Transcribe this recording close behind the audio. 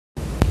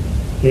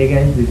Hey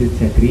guys, this is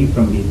Chakri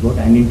from GizBot,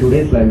 and in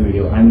today's live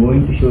video I am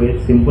going to show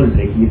a simple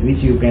trick with which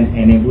you can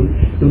enable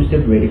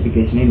two-step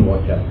verification in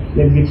WhatsApp.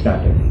 Let's get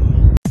started.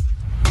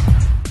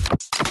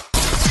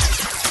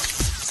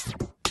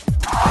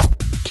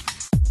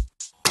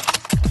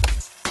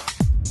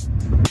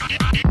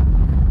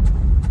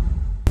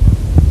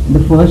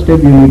 The first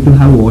step, you need to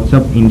have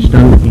WhatsApp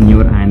installed in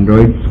your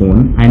Android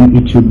phone, and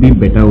it should be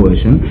beta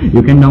version.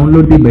 You can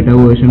download the beta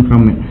version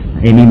from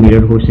any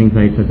mirror hosting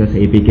site such as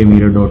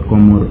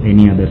apkmirror.com or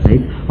any other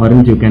site, or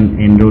else you can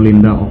enroll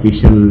in the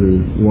official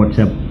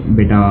WhatsApp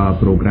beta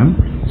program.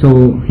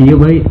 So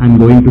hereby I'm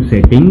going to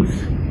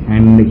settings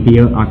and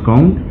here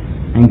account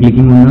and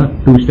clicking on the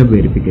two-step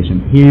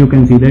verification. Here you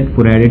can see that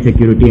for added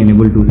security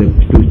enable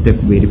two-step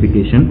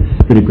verification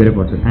to require a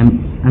password.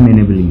 I'm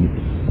enabling it.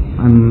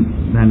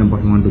 I'm random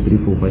password 1 2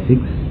 3 4 5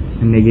 6,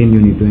 and again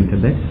you need to enter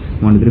that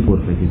 1 2 3 4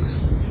 5 6.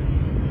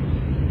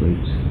 So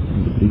it's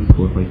 1 2 3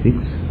 4 5 6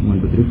 1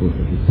 2 3 4 5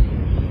 6,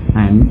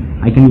 and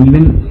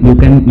you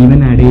can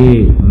even add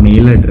a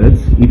mail address.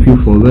 If you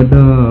forget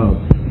the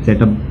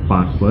setup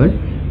password,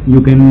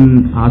 you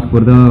can ask for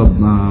the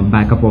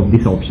backup of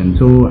this option.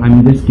 So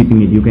I'm just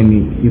skipping it. You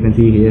can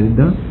see here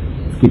the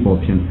skip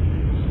option.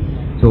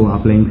 So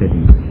applying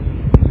settings.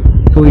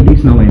 So it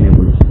is now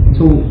enabled.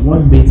 So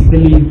what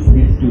basically is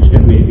this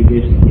two-step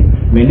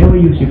verification? Whenever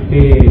you shift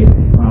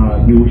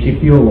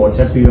your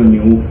WhatsApp to your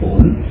new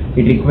phone,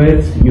 it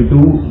requires you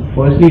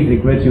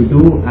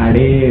to add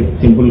a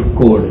simple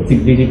code,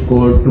 6-digit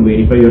code to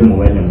verify your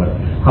mobile number.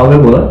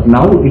 However,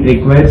 now it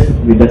requires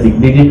with the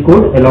 6-digit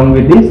code along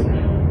with this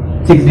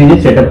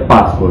 6-digit setup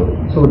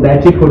passcode. So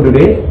that's it for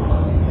today.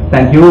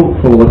 Thank you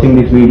for watching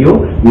this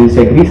video. This is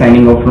Chakri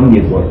signing off from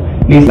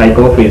GizBot. Please like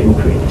our Facebook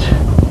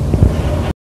page.